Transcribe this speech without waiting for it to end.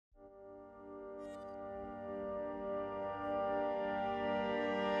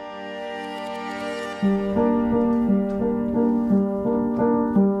Hey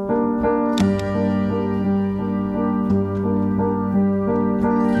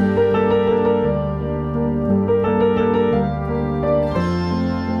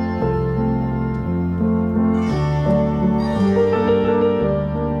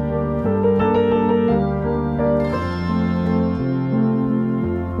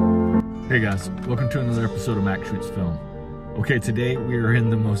guys, welcome to another episode of Mac Shoots Film. Okay, today we are in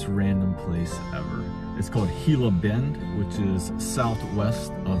the most random place ever. It's called Gila Bend, which is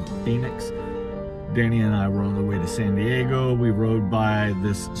southwest of Phoenix. Dani and I were on the way to San Diego. We rode by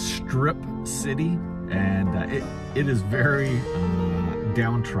this strip city, and it is very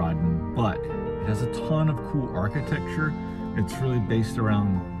downtrodden, but it has a ton of cool architecture. It's really based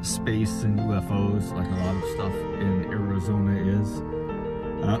around space and UFOs, like a lot of stuff in Arizona is.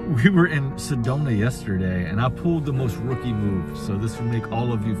 We were in Sedona yesterday, and I pulled the most rookie move, so this will make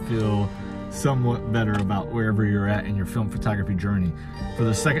all of you feel somewhat better about wherever you're at in your film photography journey. For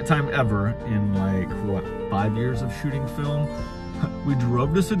the second time ever in like, what, 5 years of shooting film, we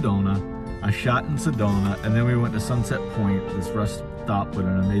drove to Sedona, I shot in Sedona, and then we went to Sunset Point, this rest stop with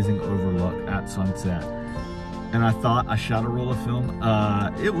an amazing overlook at sunset. And I thought I shot a roll of film.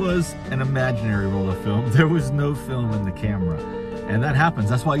 It was an imaginary roll of film. There was no film in the camera. And that happens.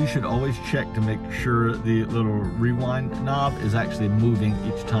 That's why you should always check to make sure the little rewind knob is actually moving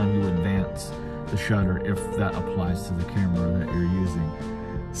each time you advance the shutter, if that applies to the camera that you're using.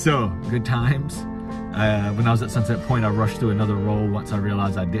 So, good times. When I was at Sunset Point, I rushed through another roll once I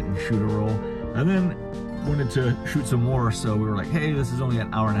realized I didn't shoot a roll. And then wanted to shoot some more, so we were like, hey, this is only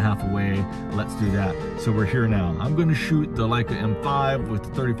an hour and a half away, let's do that. So we're here now. I'm going to shoot the Leica M5 with the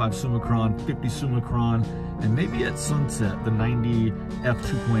 35 Summicron, 50 Summicron, and maybe at sunset the 90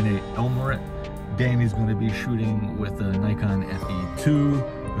 f2.8 Elmarit. Dani's going to be shooting with a Nikon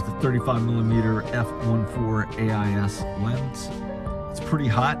FE2 with a 35mm f1.4 AIS lens. It's pretty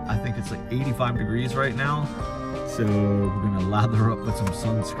hot. I think it's like 85 degrees right now. So we're gonna lather up with some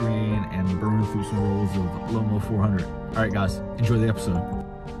sunscreen and burn through some rolls of Lomo 400. All right, guys, enjoy the episode.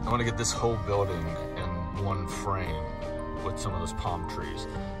 I want to get this whole building in one frame with some of those palm trees,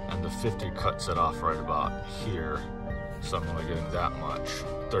 and the 50 cuts it off right about here. So I'm only getting that much.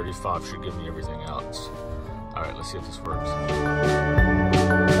 35 should give me everything else. All right, let's see if this works.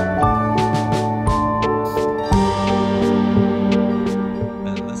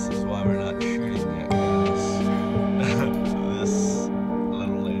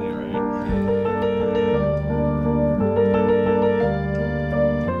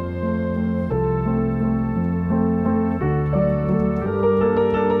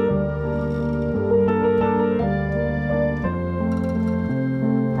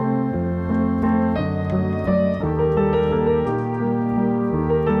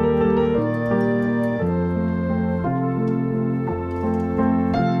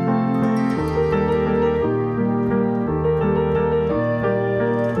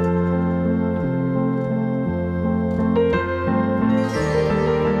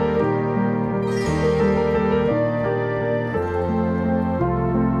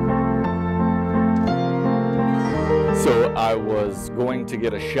 I was going to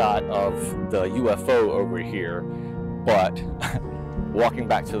get a shot of the UFO over here, but walking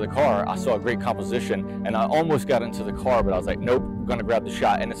back to the car, I saw a great composition, and I almost got into the car, but I was like, nope, I'm gonna grab the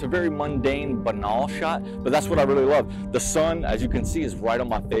shot. And it's a very mundane, banal shot, but that's what I really love. The sun, as you can see, is right on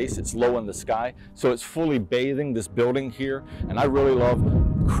my face. It's low in the sky, so it's fully bathing this building here, and I really love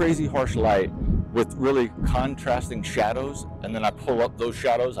crazy harsh light with really contrasting shadows, and then I pull up those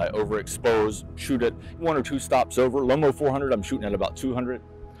shadows, I overexpose, shoot it 1 or 2 stops over. Lomo 400, I'm shooting at about 200.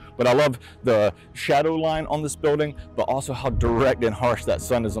 But I love the shadow line on this building, but also how direct and harsh that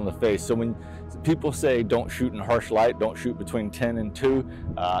sun is on the face. So when people say don't shoot in harsh light, don't shoot between 10 and 2,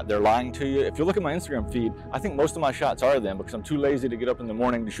 they're lying to you. If you look at my Instagram feed, I think most of my shots are them, because I'm too lazy to get up in the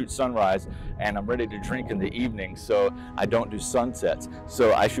morning to shoot sunrise, and I'm ready to drink in the evening, so I don't do sunsets.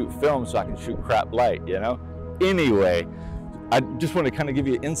 So I shoot film so I can shoot crap light, you know? Anyway, I just want to kind of give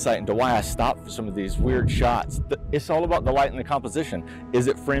you an insight into why I stopped for some of these weird shots. It's all about the light and the composition. Is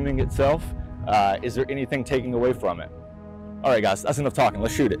it framing itself? Is there anything taking away from it? All right, guys, that's enough talking.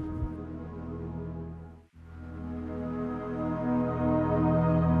 Let's shoot it.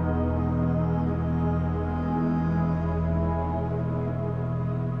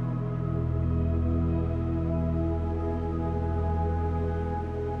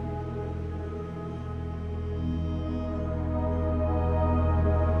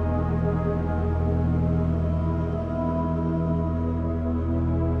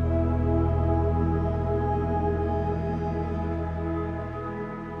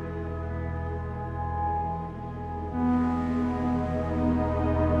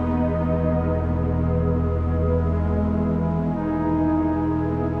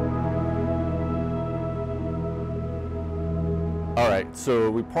 All right,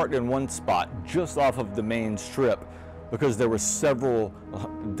 so we parked in one spot just off of the main strip because there were several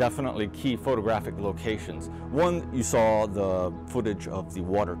definitely key photographic locations. One, you saw the footage of the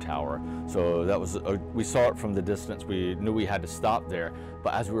water tower. So that was, we saw it from the distance. We knew we had to stop there.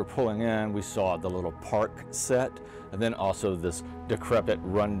 But as we were pulling in, we saw the little park set, and then also this decrepit,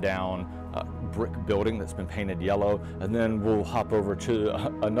 rundown brick building that's been painted yellow. And then we'll hop over to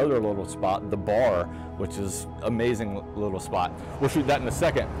another little spot, the bar, which is amazing little spot. We'll shoot that in a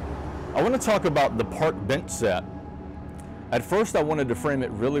second. I want to talk about the park bench set. At first I wanted to frame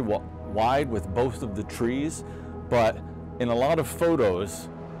it really wide with both of the trees, but in a lot of photos,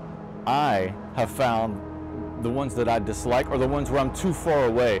 I have found the ones that I dislike are the ones where I'm too far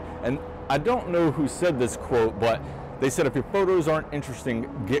away. And I don't know who said this quote, but they said if your photos aren't interesting,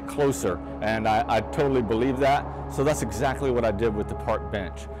 get closer. And I totally believe that. So that's exactly what I did with the park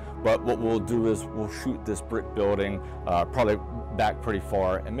bench. But what we'll do is we'll shoot this brick building, probably back pretty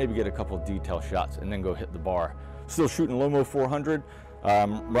far, and maybe get a couple of detail shots and then go hit the bar. Still shooting Lomo 400,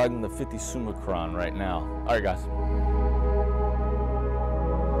 riding the 50 Summicron right now. All right, guys.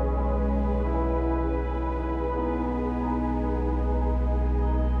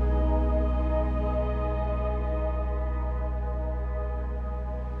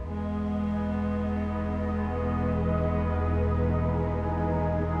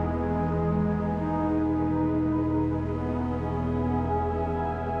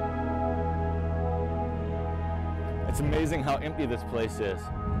 It's amazing how empty this place is.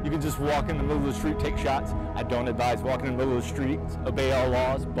 You can just walk in the middle of the street, take shots. I don't advise walking in the middle of the street, obey all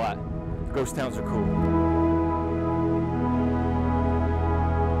laws, but ghost towns are cool.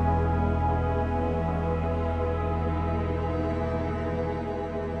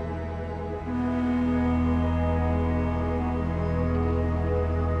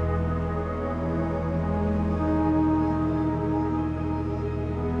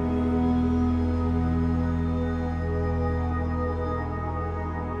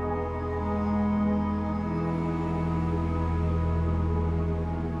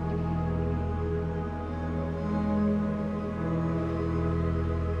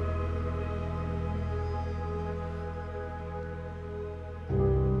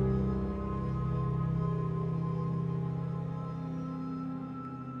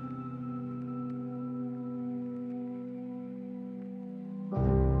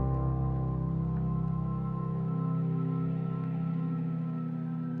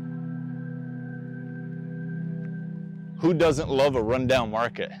 Who doesn't love a rundown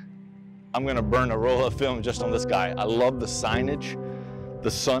market? I'm gonna burn a roll of film just on this guy. I love the signage. The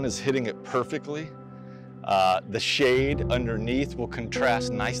sun is hitting it perfectly. The shade underneath will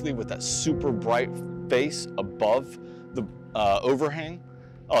contrast nicely with that super bright face above the overhang.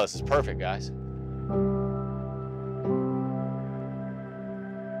 Oh, this is perfect, guys.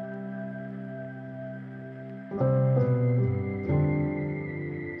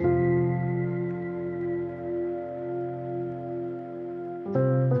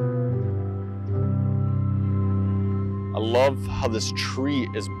 I love how this tree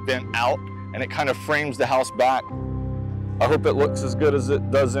is bent out and it kind of frames the house back. I hope it looks as good as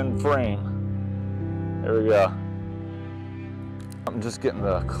it does in frame. There we go. I'm just getting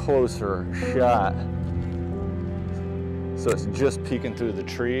a closer shot. So it's just peeking through the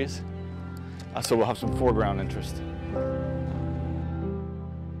trees. So we'll have some foreground interest.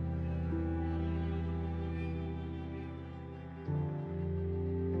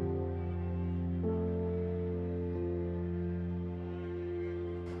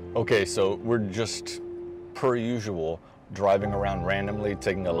 Okay, so we're just, per usual, driving around randomly,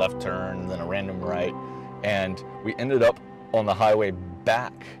 taking a left turn, then a random right, and we ended up on the highway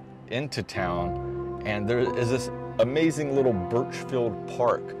back into town, and there is this amazing little birch-filled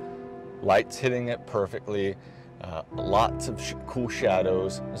park. Lights hitting it perfectly, lots of cool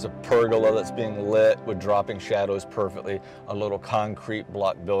shadows. There's a pergola that's being lit with dropping shadows perfectly, a little concrete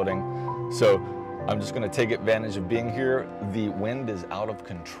block building. So I'm just gonna take advantage of being here. The wind is out of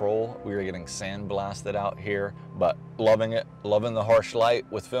control. We are getting sandblasted out here, but loving it, loving the harsh light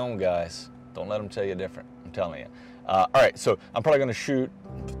with film, guys. Don't let them tell you different, I'm telling you. All right, so I'm probably gonna shoot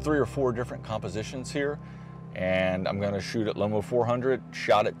 3 or 4 different compositions here, and I'm gonna shoot at Lomo 400,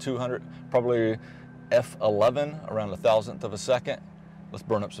 shot at 200, probably f11, around 1,000th of a second. Let's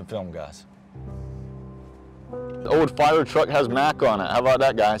burn up some film, guys. The old fire truck has Mac on it. How about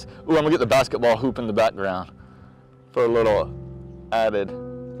that, guys? Ooh, I'm gonna get the basketball hoop in the background for a little added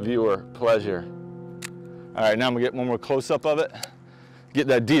viewer pleasure. All right, now I'm gonna get one more close-up of it. Get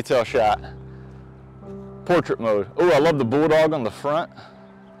that detail shot. Portrait mode. Ooh, I love the bulldog on the front.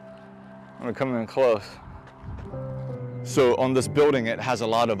 I'm gonna come in close. So on this building, it has a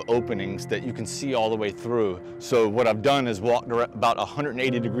lot of openings that you can see all the way through. So what I've done is walked about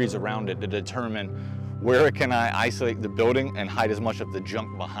 180 degrees around it to determine where can I isolate the building and hide as much of the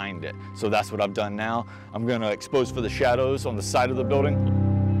junk behind it. So that's what I've done now. I'm gonna expose for the shadows on the side of the building.